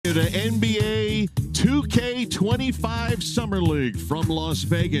To the NBA 2K25 Summer League from Las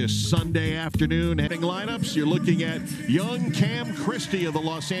Vegas, Sunday afternoon. Heading lineups, you're looking at young Cam Christie of the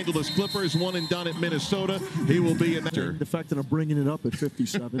Los Angeles Clippers, one and done at Minnesota. He will be in the fact that I'm bringing it up at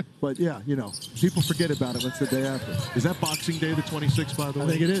 57. But yeah, you know, people forget about it when it's the day after. Is that Boxing Day the 26th, by the way? I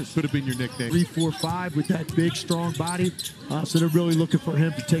think it is. Could have been your nickname. 3-4-5 with that big, strong body. So they're really looking for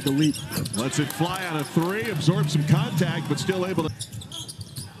him to take a leap. Lets it fly on a three, absorb some contact, but still able to.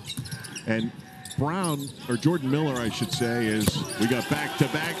 And Brown, or Jordan Miller, I should say, is we got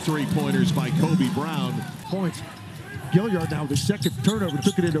back-to-back three-pointers by Kobe Brown. Points. Gilliard now with the second turnover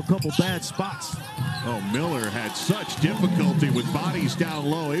took it into a couple bad spots. Oh, Miller had such difficulty with bodies down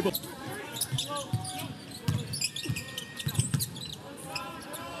low.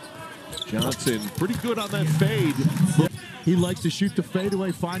 Johnson pretty good on that fade. He likes to shoot the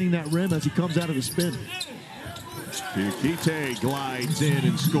fadeaway, finding that rim as he comes out of the spin. Diakite glides in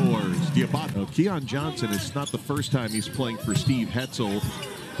and scores. Keon Johnson, it's not the first time he's playing for Steve Hetzel,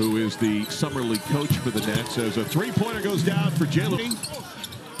 who is the Summer League coach for the Nets. As a three-pointer goes down for Jalen.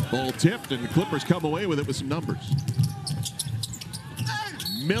 Ball tipped, and the Clippers come away with it with some numbers.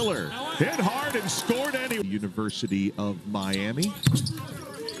 Miller hit hard and scored anyway. University of Miami.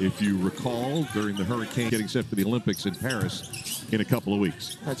 If you recall, during the Hurricane, getting set for the Olympics in Paris in a couple of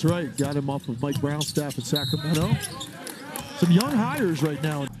weeks. That's right. Got him off of Mike Brown's staff in Sacramento. Some young hires right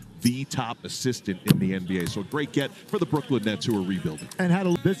now. The top assistant in the NBA. So a great get for the Brooklyn Nets, who are rebuilding. And had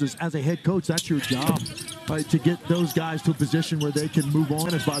a business as a head coach. That's your job, right, to get those guys to a position where they can move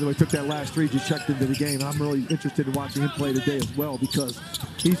on. And by the way, took that last three, just checked into the game. I'm really interested in watching him play today as well, because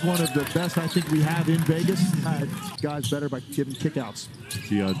he's one of the best I think we have in Vegas. Guys better by giving kickouts.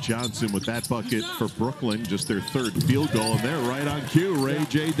 Keon Johnson with that bucket for Brooklyn, just their third field goal, and they're right on cue. Ray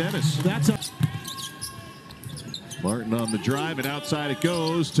J. Dennis. That's a Martin on the drive, and outside it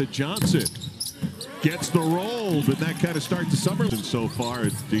goes to Johnson. Gets the roll, but that kind of starts the summer. And so far,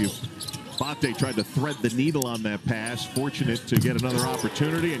 Bate tried to thread the needle on that pass. Fortunate to get another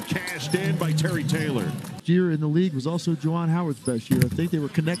opportunity, and cashed in by Terry Taylor. Year in the league was also Juwan Howard's best year. I think they were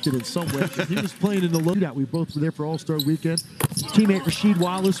connected in some way. He was playing in the loadout. We both were there for All-Star Weekend. Teammate Rasheed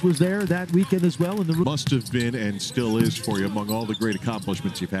Wallace was there that weekend as well. Must have been and still is for you among all the great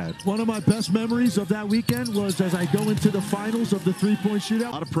accomplishments you've had. One of my best memories of that weekend was as I go into the finals of the three-point shootout.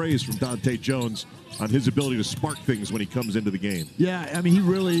 A lot of praise from Dante Jones on his ability to spark things when he comes into the game. Yeah, I mean, he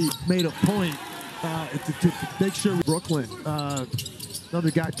really made a point to make sure Brooklyn, another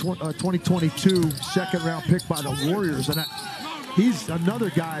guy, 2022 second-round pick by the Warriors, and he's another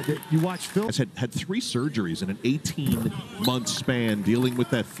guy that you watch film. Had 3 surgeries in an 18-month span dealing with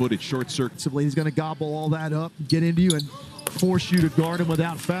that foot at short circuit. He's going to gobble all that up, get into you, and force you to guard him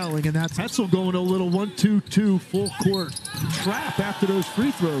without fouling, and that's Hetzel going a little 1-2-2 full court trap after those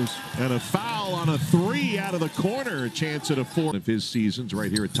free throws. And a foul on a 3 out of the corner, a chance at a 4 of his seasons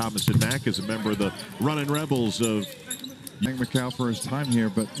right here at Thomas and Mack as a member of the Running Rebels of. Thank Mikal for his time here,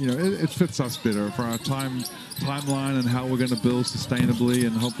 but you know it fits us better for our timeline and how we're going to build sustainably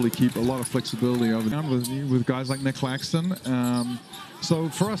and hopefully keep a lot of flexibility over time with guys like Nick Claxton. So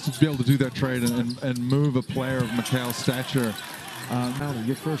for us to be able to do that trade and move a player of Mikal's stature.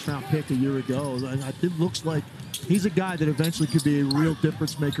 Your first-round pick a year ago, it looks like he's a guy that eventually could be a real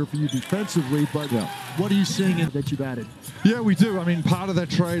difference maker for you defensively, but yeah. What are you seeing that you've added? Yeah, we do. I mean, part of that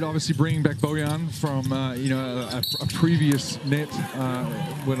trade, obviously bringing back Bojan from, a previous net.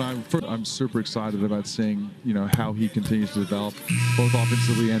 I'm super excited about seeing, how he continues to develop both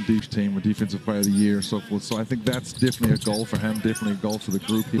offensively and team with Defensive Player of the Year and so forth. So I think that's definitely a goal for him, definitely a goal for the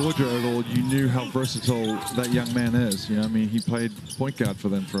group. Georgia at all, you knew how versatile that young man is. He played point guard for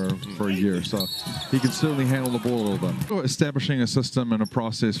them for a year, so he can certainly handle the ball a little bit. Establishing a system and a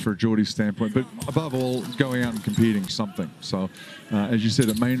process for Jordy's standpoint, but above all, going out and competing something. So, as you said,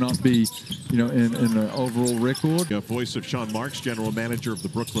 it may not be, in an overall record. Voice of Sean Marks, general manager of the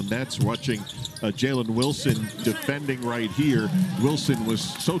Brooklyn Nets, watching Jalen Wilson defending right here. Wilson was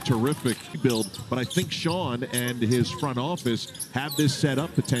so terrific build, but I think Sean and his front office have this set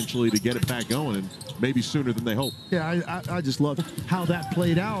up potentially to get it back going, and maybe sooner than they hope. Yeah, I just love how that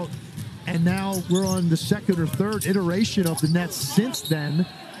played out. And now we're on the second or third iteration of the Nets since then.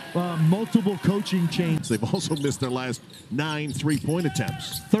 Multiple coaching changes. They've also missed their last 9 three-point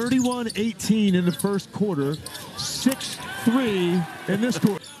attempts. 31-18 in the first quarter, 6-3 in this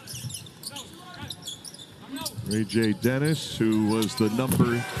quarter. Ray J. Dennis, who was the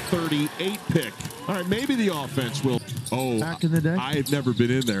number 38 pick. All right, maybe the offense will. Oh, back in the day? I've never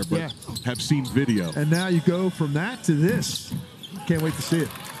been in there, but have seen video. And now you go from that to this. Can't wait to see it.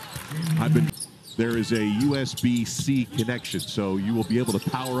 there is a USB-C connection, so you will be able to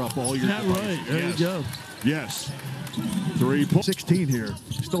power up all your devices. Right. There you go. Yes. 3 points. 16 here.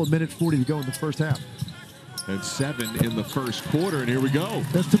 Still a minute 40 to go in the first half. And 7 in the first quarter, and here we go.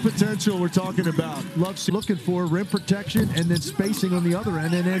 That's the potential we're talking about. Love's looking for rim protection and then spacing on the other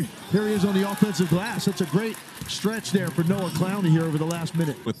end. And then here he is on the offensive glass. That's a great stretch there for Noah Clowney here over the last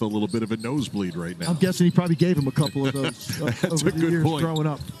minute. With a little bit of a nosebleed right now. I'm guessing he probably gave him a couple of those That's over a the good years point. growing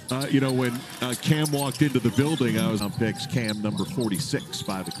up. You know, when Cam walked into the building, I was on picks Cam number 46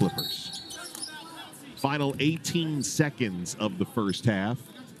 by the Clippers. Final 18 seconds of the first half.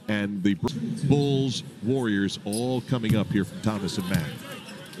 And the Bulls, Warriors all coming up here from Thomas and Mack.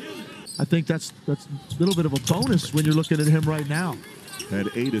 I think that's a little bit of a bonus when you're looking at him right now. At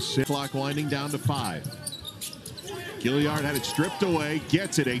 8 assists. Clock winding down to 5. Gilliard had it stripped away,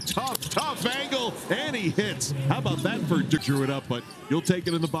 gets it, a tough angle, and he hits. How about that for drew it up, but you'll take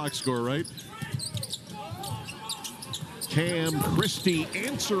it in the box score, right? Cam Christie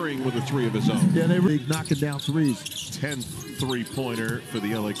answering with a 3 of his own. Yeah, they were knocking down threes. 10th three-pointer for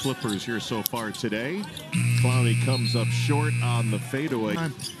the LA Clippers here so far today. Clowney comes up short on the fadeaway.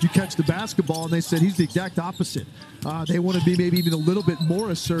 You catch the basketball, and they said he's the exact opposite. They want to be maybe even a little bit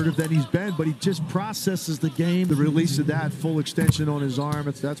more assertive than he's been, but he just processes the game. The release of that full extension on his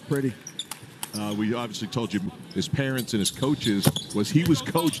arm, that's pretty. We obviously told you his parents and his coaches he was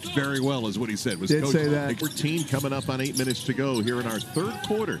coached very well, is what he said. Did say that. 14 coming up on 8 minutes to go here in our third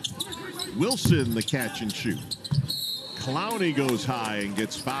quarter. Wilson the catch and shoot. Clowney goes high and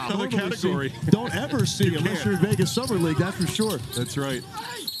gets fouled. Another category. Don't ever see unless you're in Vegas Summer League, that's for sure. That's right.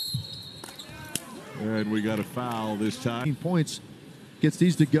 And we got a foul this time. Points, gets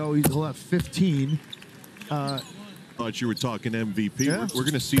these to go. He'll have 15. Thought you were talking MVP. Yeah. We're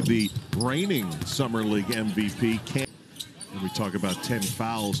going to see the reigning Summer League MVP. And we talk about 10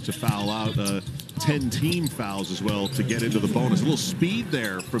 fouls to foul out, 10 team fouls as well to get into the bonus. A little speed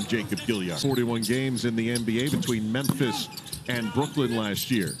there from Jacob Gilliard. 41 games in the NBA between Memphis and Brooklyn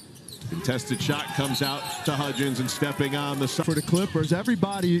last year. Contested shot comes out to Hudgens and stepping on the side. For the Clippers,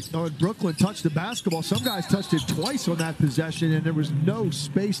 everybody on Brooklyn touched the basketball. Some guys touched it twice on that possession, and there was no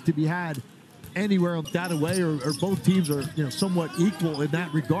space to be had anywhere on that away, or both teams are somewhat equal in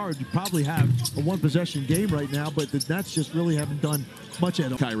that regard. You probably have a one-possession game right now, but the Nets just really haven't done much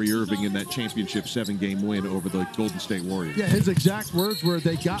at all. Kyrie Irving in that championship 7-game win over the Golden State Warriors. Yeah, his exact words were,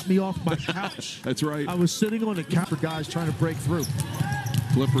 "They got me off my couch." That's right. I was sitting on the couch for guys trying to break through.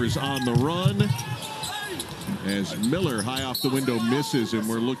 Clippers on the run as Miller high off the window misses, and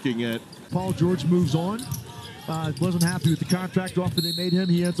we're looking at Paul George moves on. Wasn't happy with the contract offer they made him.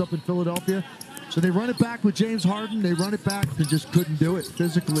 He ends up in Philadelphia. So they run it back with James Harden. They run it back and just couldn't do it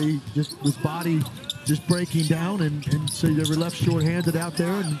physically, just his body just breaking down. And so they were left short-handed out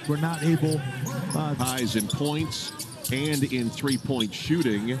there and were not able. Highs in points and in three-point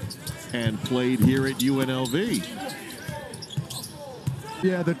shooting, and played here at UNLV.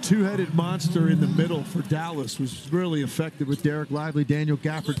 Yeah, the two-headed monster in the middle for Dallas was really effective with Derek Lively, Daniel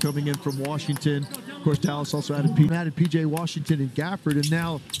Gafford coming in from Washington. Of course, Dallas also added P.J. Washington and Gafford, and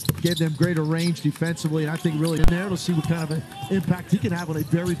now gave them greater range defensively. And I think really in there to see what kind of an impact he can have on a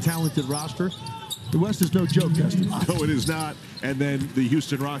very talented roster. The West is no joke, Justin. No, it is not. And then the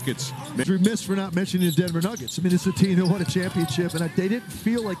Houston Rockets. Remiss for not mentioning the Denver Nuggets. I mean, it's a team that won a championship, and they didn't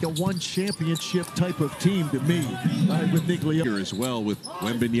feel like a one-championship type of team to me with Nick Leo. Here as well with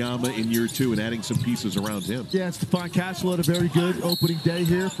Wembanyama in year 2 and adding some pieces around him. Yeah, Stephon Castle had a very good opening day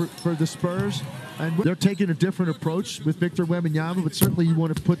here for the Spurs. And they're taking a different approach with Victor Wembanyama, but certainly you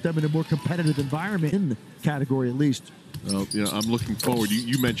want to put them in a more competitive environment in the category at least. Well, I'm looking forward.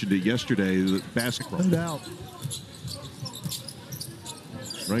 You mentioned it yesterday, the basketball. No doubt.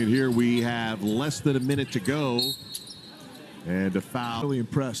 Right here we have less than a minute to go. And a foul. Really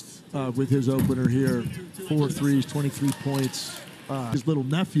impressed with his opener here. 4 threes, 23 points. His little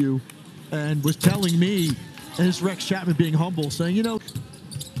nephew, and was telling me, and it's Rex Chapman being humble, saying,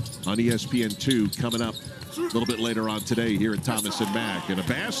 on ESPN2 coming up a little bit later on today here at Thomas and Mack. And a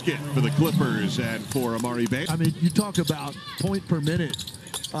basket for the Clippers and for Amari Bates. I mean, you talk about point per minute.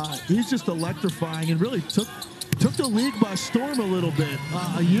 He's just electrifying and really took the league by storm a little bit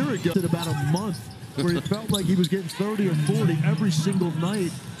a year ago. At about a month where it felt like he was getting 30 or 40 every single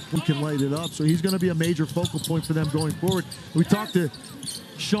night. He can light it up. So he's going to be a major focal point for them going forward. We talked to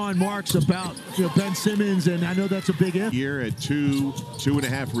Sean Marks about Ben Simmons, and I know that's a big if. Here at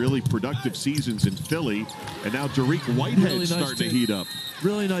 2.5 really productive seasons in Philly, and now Dariq Whitehead really nice starting to heat up.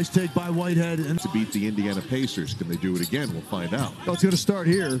 Really nice take by Whitehead. And to beat the Indiana Pacers. Can they do it again? We'll find out. Well, it's going to start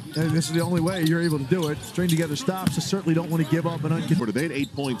here, and this is the only way you're able to do it. String together stops. You certainly don't want to give up an uncontested. They had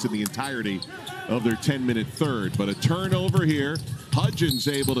 8 points in the entirety of their 10-minute third. But a turnover here. Hudgens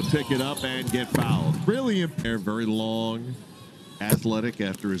able to pick it up and get fouled. Really very long, athletic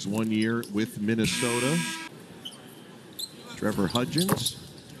after his 1 year with Minnesota. Trevor Hudgens,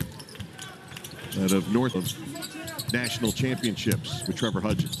 out of north of national championships with Trevor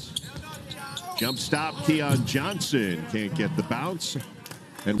Hudgens. Jump stop, Keon Johnson can't get the bounce.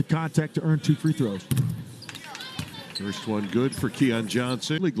 And the contact to earn 2 free throws. First one good for Keon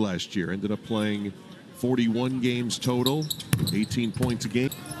Johnson. League last year, ended up playing 41 games total, 18 points a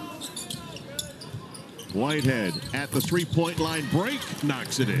game. Whitehead at the three-point line break,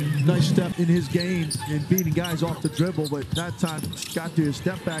 knocks it in. Nice step in his game and beating guys off the dribble, but that time got to his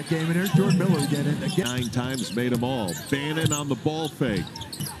step-back game. And there's Jordan Miller again. And again. 9 times made them all. Bannon on the ball fake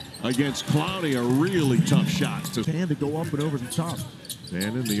against Clowney, a really tough shot. Hand to go up and over the top.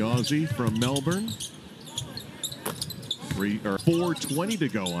 Bannon, the Aussie from Melbourne. 4:20 to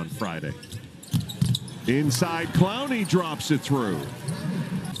go on Friday. Inside, Clowney drops it through.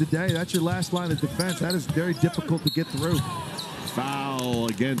 Today, that's your last line of defense. That is very difficult to get through. Foul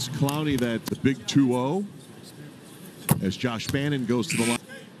against Clowney. That's the big 2-0 as Josh Bannon goes to the line.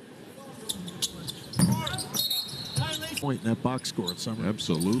 Point in that box score at summer.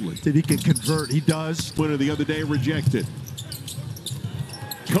 Absolutely. If he can convert, he does. Winner the other day rejected.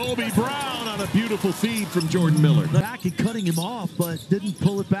 Kobe Brown on a beautiful feed from Jordan Miller. Back and cutting him off, but didn't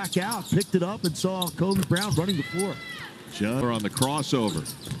pull it back out. Picked it up and saw Kobe Brown running the floor. John on the crossover.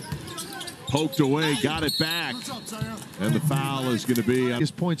 Poked away, got it back. And the foul is going to be.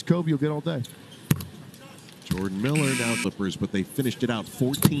 His points Kobe will get all day. Jordan Miller now Clippers, but they finished it out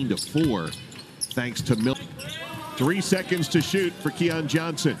 14-4 thanks to Miller. 3 seconds to shoot for Keon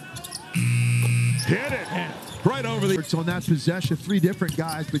Johnson. Hit it right over the. It's on that possession, 3 different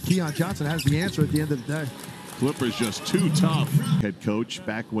guys, but Keon Johnson has the answer at the end of the day. Clippers just too tough. Head coach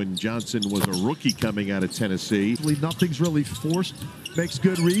back when Johnson was a rookie coming out of Tennessee. Nothing's really forced, makes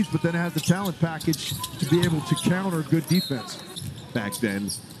good reads, but then has the talent package to be able to counter good defense. Back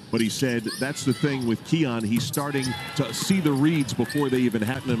then, but he said that's the thing with Keon. He's starting to see the reads before they even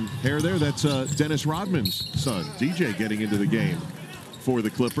had him. Hair there, that's Dennis Rodman's son, DJ, getting into the game for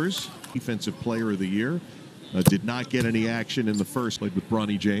the Clippers. Defensive Player of the Year. Did not get any action in the first. Played with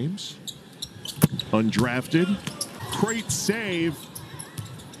Bronny James. Undrafted. Great save.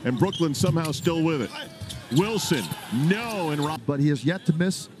 And Brooklyn somehow still with it. Wilson, no. But he has yet to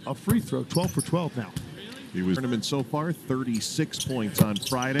miss a free throw. 12 for 12 now. He was tournament so far, 36 points on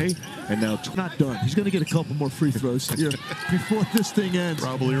Friday. And now not done. He's going to get a couple more free throws here before this thing ends.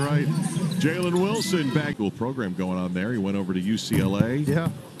 Probably right. Jalen Wilson back. Cool program going on there. He went over to UCLA. Yeah.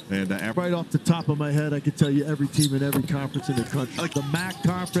 And right off the top of my head, I could tell you every team in every conference in the country. Like the MAC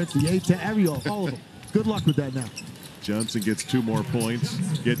conference, the A-10, all of them. Good luck with that now. Johnson gets 2 more points.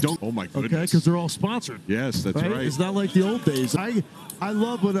 Yeah, don't. Oh my goodness. Okay, because they're all sponsored. Yes, that's right. It's not like the old days. I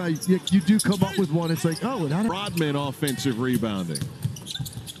love when you do come up with one. It's like, oh, and Rodman offensive rebounding.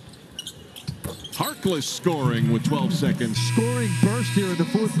 Harkless scoring with 12 seconds. Scoring burst here in the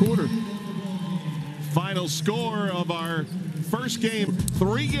 4th quarter. Final score of our first game.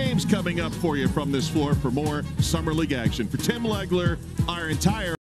 3 games coming up for you from this floor for more Summer League action. For Tim Legler, our entire